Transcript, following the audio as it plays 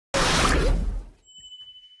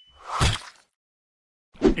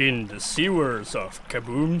In the sewers of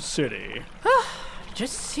Kaboom City.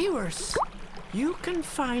 Just sewers. You can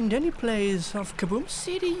find any place of Kaboom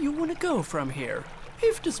City you want to go from here.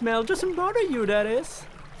 If the smell doesn't bother you, that is.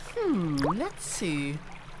 Let's see.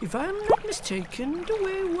 If I'm not mistaken, the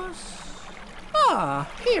way was...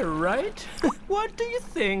 here, right? What do you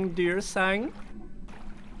think, dear Sang?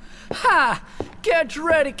 Ha! Get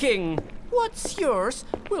ready, King! What's yours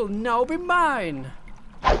will now be mine.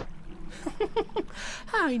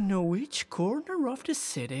 I know each corner of the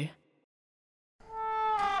city.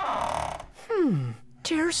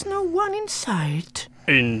 There's no one in sight.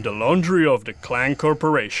 In the laundry of the Clan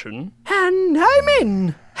Corporation. And I'm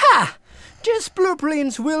in! Ha! These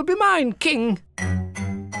blueprints will be mine, King.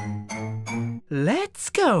 Let's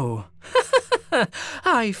go.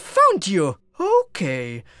 I found you.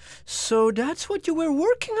 Okay, so that's what you were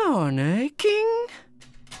working on, eh, King?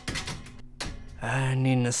 And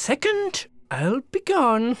in a second, I'll be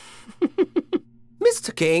gone.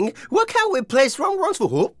 Mr. King, where can we place Ron Ron's for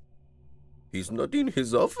who? He's not in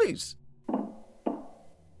his office.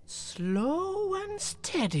 Slow and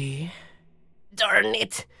steady. Darn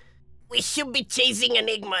it. We should be chasing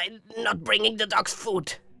Enigma, not bringing the dog's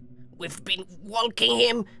food. We've been walking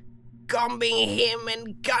him, combing him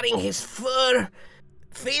and cutting his fur,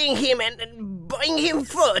 feeding him and buying him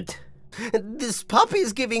food. This puppy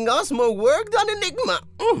is giving us more work than Enigma.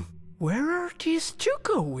 Where are these two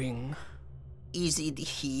going? Is it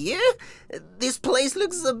here? This place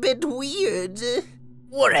looks a bit weird.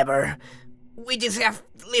 Whatever. We just have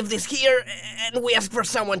to leave this here and we ask for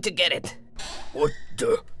someone to get it. What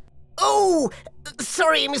the? Oh!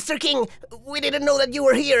 Sorry, Mr. King. We didn't know that you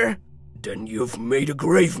were here. Then you've made a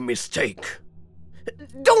grave mistake.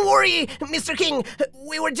 Don't worry, Mr. King.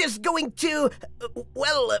 We were just going to,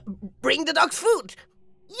 bring the dog's food.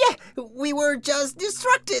 Yeah, we were just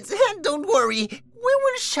distracted. Don't worry, we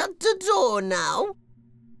will shut the door now.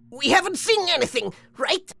 We haven't seen anything,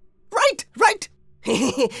 right? Right.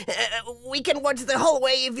 We can watch the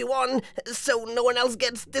hallway if you want, so no one else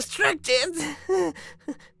gets distracted.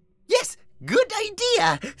 Yes, good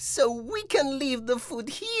idea. So we can leave the food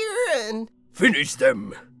here and... Finish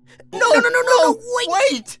them. No,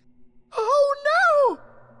 wait! Oh no!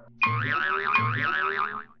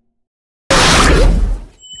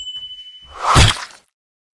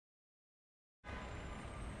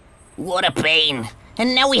 What a pain.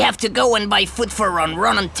 And now we have to go and buy food for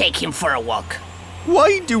Ron and take him for a walk.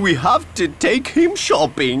 Why do we have to take him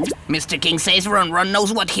shopping? Mr. King says Ron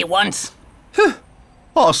knows what he wants.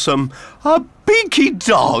 Awesome. A pinky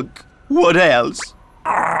dog. What else?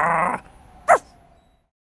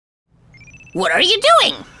 What are you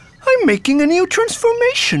doing? I'm making a new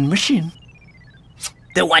transformation machine.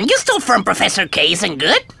 The one you stole from Professor K isn't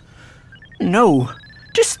good? No.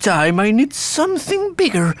 This time I need something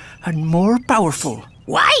bigger and more powerful.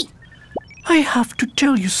 Why? I have to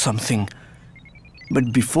tell you something.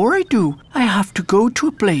 But before I do, I have to go to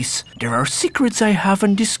a place. There are secrets I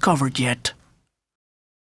haven't discovered yet.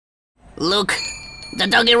 Look, the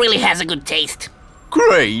doggy really has a good taste.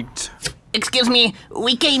 Great. Excuse me,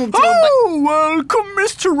 we came to... Oh, welcome,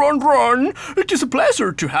 Mr. Ron. It is a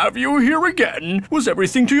pleasure to have you here again. Was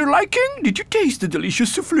everything to your liking? Did you taste the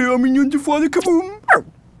delicious soufflé au mignon de foie de Kaboom?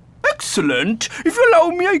 Excellent. If you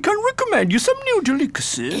allow me, I can recommend you some new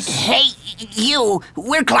delicacies. Hey, you,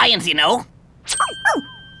 we're clients, you know.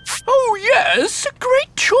 Oh, yes, a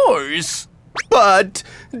great choice. But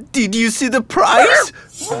did you see the price?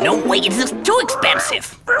 No way, it's just too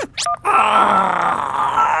expensive.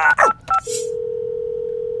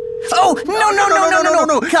 Oh,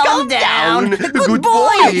 no. Calm down. Good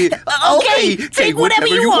boy. Okay, take whatever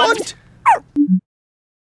you want.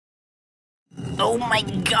 Oh my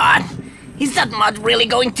god. Is that mud really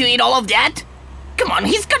going to eat all of that? Come on,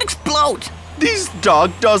 he's gonna explode. This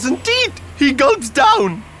dog doesn't eat. He gulps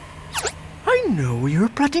down. I know you're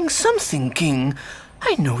plotting something, King.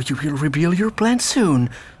 I know you will reveal your plan soon,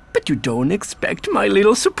 but you don't expect my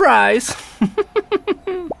little surprise.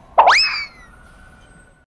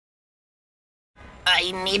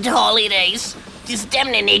 I need holidays. This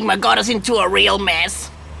damn Enigma got us into a real mess.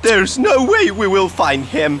 There's no way we will find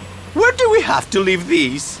him. Where do we have to leave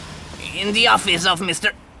these? In the office of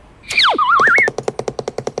Mr.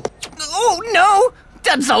 Oh no!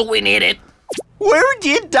 That's all we needed. Where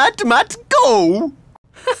did that mat go?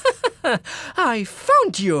 I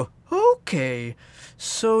found you. Okay,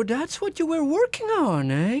 so that's what you were working on,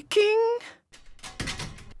 eh, King?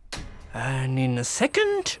 And in a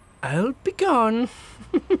second, I'll be gone.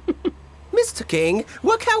 Mr. King,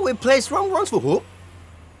 where can we place Ron for who?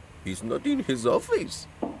 He's not in his office.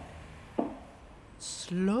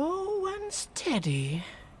 Slow and steady.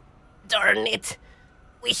 Darn it.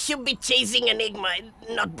 We should be chasing Enigma,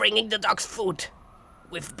 not bringing the dog's food.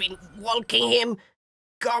 We've been walking him,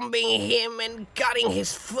 combing him and cutting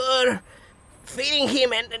his fur, feeding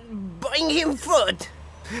him and buying him food.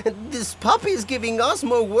 This puppy is giving us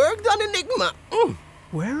more work than Enigma.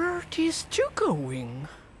 Where are these two going?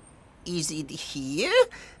 Is it here?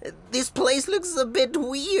 This place looks a bit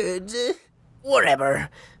weird. Whatever.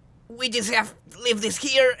 We just have to leave this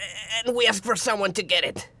here and we ask for someone to get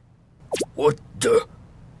it. What the?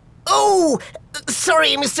 Oh!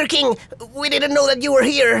 Sorry, Mr. King. We didn't know that you were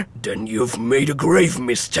here. Then you've made a grave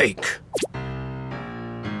mistake.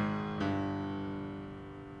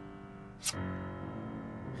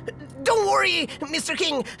 Don't worry, Mr.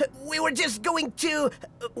 King. We were just going to,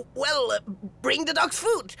 bring the dog's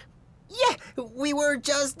food. Yeah, we were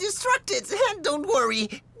just distracted. Don't worry,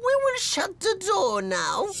 we will shut the door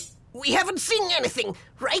now. We haven't seen anything,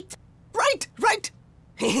 right? Right.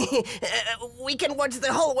 We can watch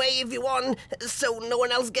the hallway if you want, so no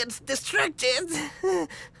one else gets distracted.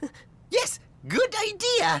 Yes, good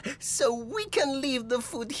idea. So we can leave the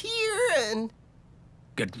food here and...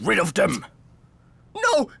 Get rid of them.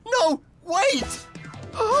 No, wait!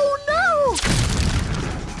 Oh no!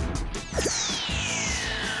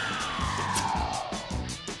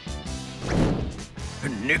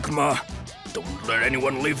 Enigma, don't let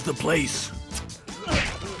anyone leave the place.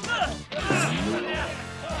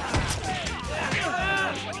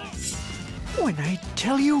 When I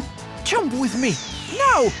tell you, jump with me,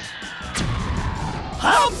 now!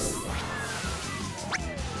 Help!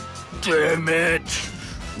 Damn it!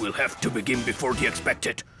 We'll have to begin before the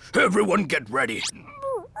expected. Everyone get ready.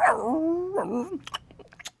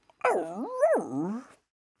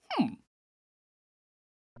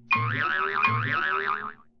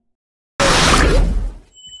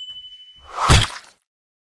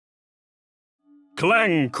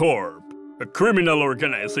 Clan Corp, a criminal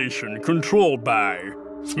organization controlled by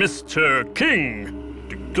Mr. King,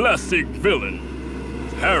 the classic villain.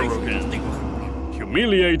 Arrogant,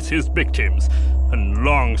 humiliates his victims, and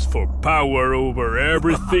longs for power over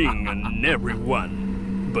everything and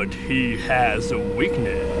everyone. But he has a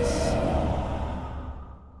weakness.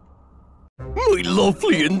 My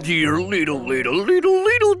lovely and dear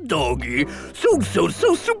little doggy. So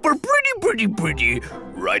super pretty.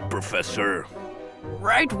 Right, Professor?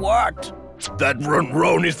 Right what? That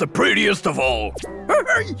Ron is the prettiest of all.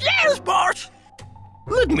 Yes, boss!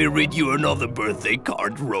 Let me read you another birthday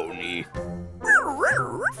card, Roni.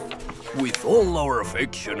 With all our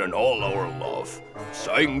affection and all our love,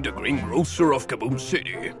 signed the greengrocer of Kaboom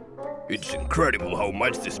City. It's incredible how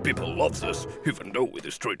much these people loves us, even though we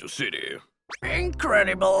destroyed the city.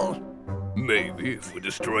 Incredible. Maybe if we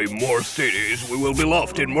destroy more cities, we will be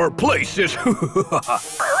loved in more places.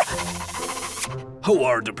 How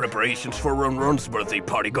are the preparations for Ron's birthday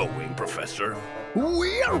party going, Professor?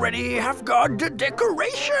 We already have got the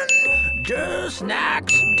decoration, the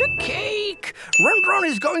snacks, the cake. Ron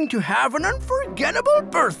is going to have an unforgettable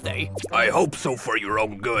birthday. I hope so for your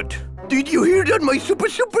own good. Did you hear that, my super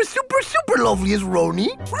loveliest Roni?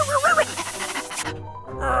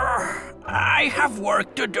 I have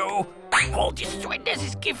work to do. All this sweetness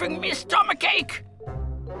is giving me stomachache.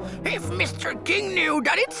 If Mr. King knew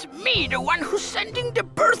that it's me, the one who's sending the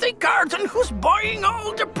birthday cards and who's buying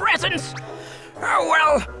all the presents. Oh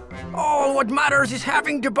well, all what matters is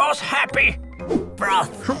having the boss happy. Prof,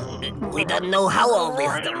 we don't know how old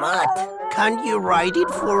is the mud. Can't you write it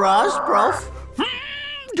for us, Prof?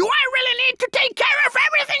 Do I really need to take care of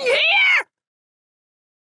everything here?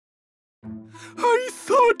 I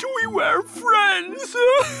thought we were friends.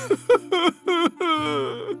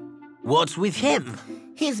 What's with him?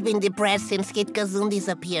 He's been depressed since Kid Kazoom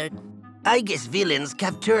disappeared. I guess villains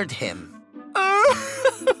captured him.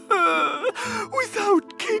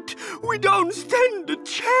 Without Kid, we don't stand a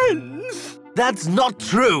chance. That's not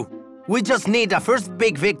true. We just need a first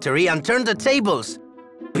big victory and turn the tables.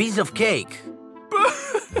 Piece of cake.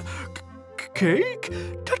 Cake?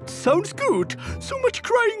 That sounds good. So much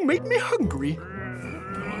crying made me hungry.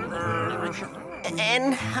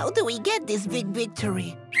 And how do we get this big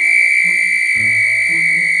victory?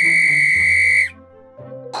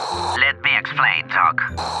 Let me explain, Doc.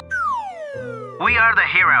 We are the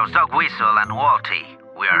heroes, Dog Whistle and Walty.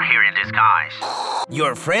 We are here in disguise.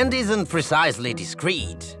 Your friend isn't precisely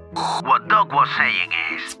discreet. What Doc was saying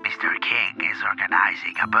is, Mr. King is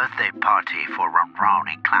organizing a birthday party for Ron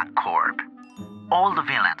in Clan Corp. All the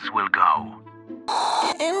villains will go.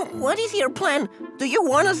 And what is your plan? Do you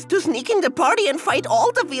want us to sneak in the party and fight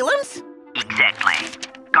all the villains? Exactly.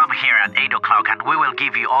 Come here at 8 o'clock and we will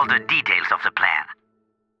give you all the details of the plan.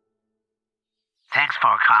 Thanks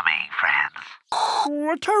for coming, friends.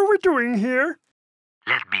 What are we doing here?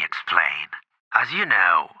 Let me explain. As you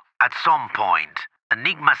know, at some point,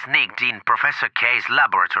 Enigma sneaked in Professor K's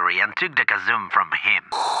laboratory and took the Kazoom from him.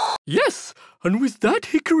 Yes, and with that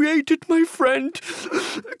he created my friend,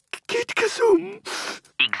 Kid Kazoom.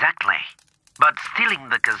 Exactly. But stealing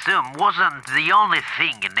the Kazoom wasn't the only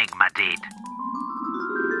thing Enigma did.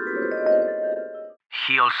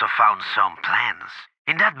 He also found some plans.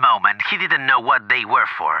 In that moment, he didn't know what they were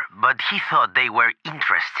for, but he thought they were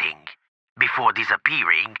interesting. Before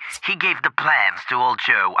disappearing, he gave the plans to Old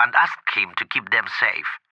Joe and asked him to keep them safe.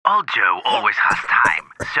 Old Joe always has time,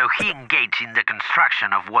 so he engaged in the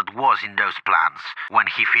construction of what was in those plans. When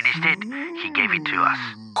he finished it, he gave it to us.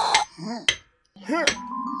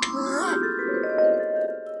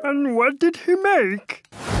 And what did he make?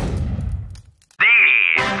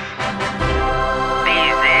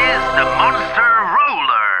 This is the Monster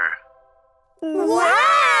Roller. Wow!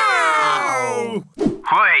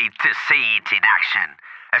 Wait to see it in action.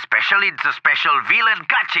 Especially the special villain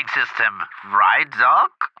catching system. Right,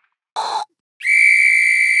 Doc?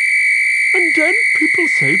 And then people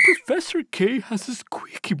say Professor K has a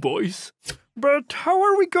squeaky voice. But how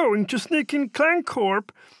are we going to sneak in Clan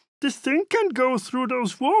Corp? This thing can't go through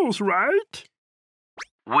those walls, right?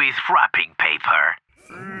 With wrapping paper.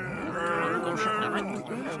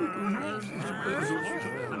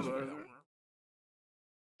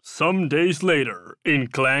 Some days later, in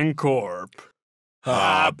Clan Corp.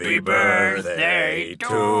 Happy birthday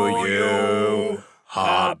to you.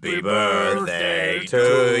 Happy birthday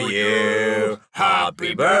to you.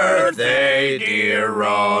 Happy birthday, dear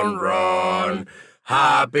Ron Ron.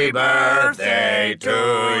 Happy birthday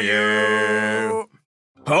to you.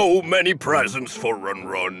 How many presents for Run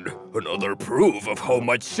Run? Another proof of how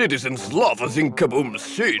much citizens love us in Kaboom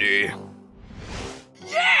City.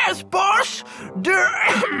 Yes, boss! The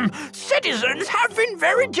citizens have been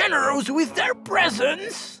very generous with their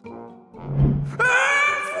presents.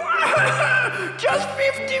 Just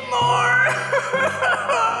 50 more!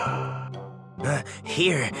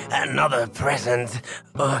 Here, another present.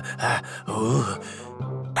 Oh,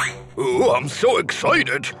 I'm so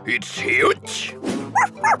excited. It's huge.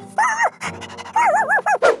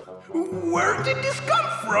 Where did this come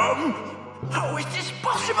from? How is this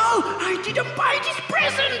possible? I didn't buy this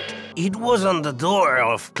present! It was on the door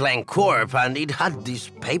of Clan Corp and it had this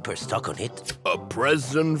paper stuck on it. A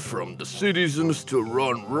present from the citizens to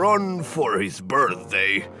Run Run for his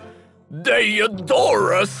birthday. They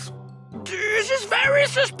adore us. This is very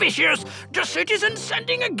suspicious. The citizens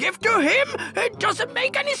sending a gift to him? It doesn't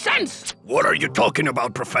make any sense. What are you talking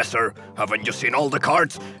about, Professor? Haven't you seen all the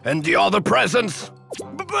cards and the other presents?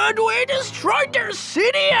 But we destroyed their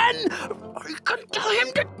city and I can tell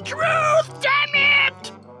him the truth, damn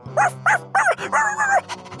it!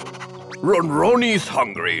 Ronron's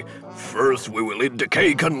hungry. First we will eat the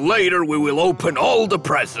cake and later we will open all the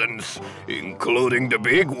presents, including the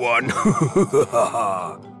big one.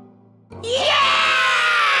 Yeah!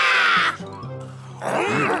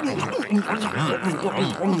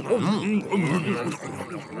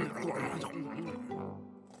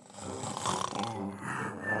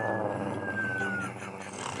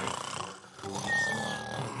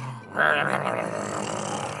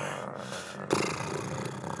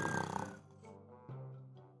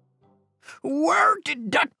 Where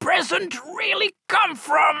did that present really come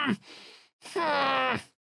from? Huh?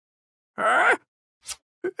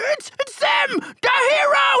 It's them! The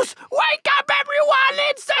heroes! Wake up, everyone!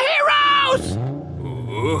 It's the heroes!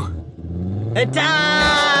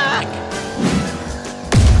 Attack!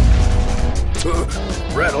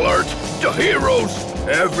 Red alert! The heroes!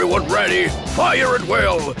 Everyone ready! Fire at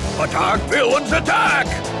will! Attack, villains, attack!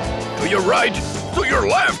 To your right, to your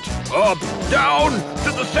left, up, down,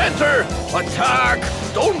 to the center! Attack!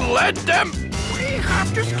 Don't let them! We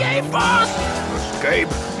have to escape, boss! Escape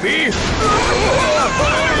me?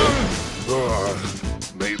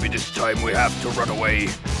 Maybe this time we have to run away,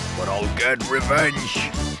 but I'll get revenge.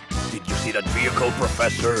 Did you see that vehicle,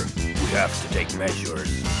 Professor? We have to take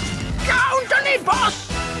measures. Count on it, boss!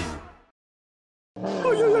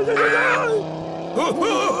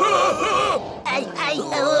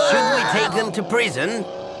 Should we take them to prison?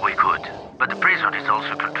 We could, but the prison is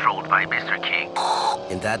also controlled by Mr. King.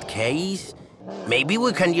 In that case, maybe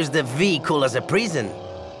we can use the vehicle as a prison.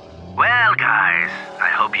 Well, guys, I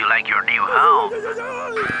hope you like your new home.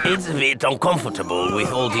 It's a bit uncomfortable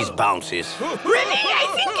with all these bounces. Really? I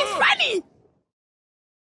think it's funny!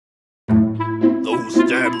 Those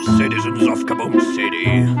damn citizens of Kaboom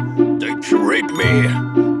City. They tricked me.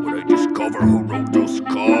 When I discover who wrote those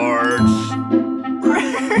cards.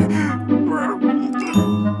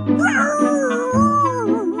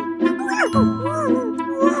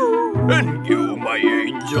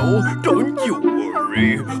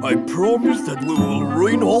 promise that we will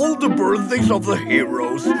ruin all the birthdays of the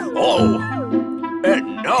heroes. All. And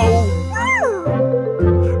now...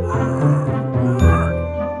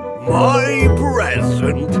 my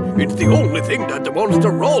present. It's the only thing that the monster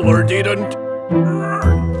roller didn't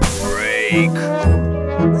break.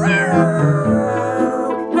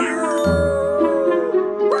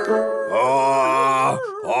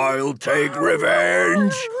 I'll take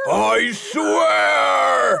revenge. I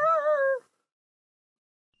swear.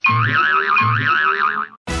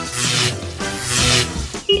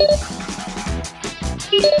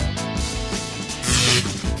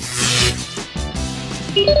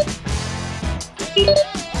 Beep.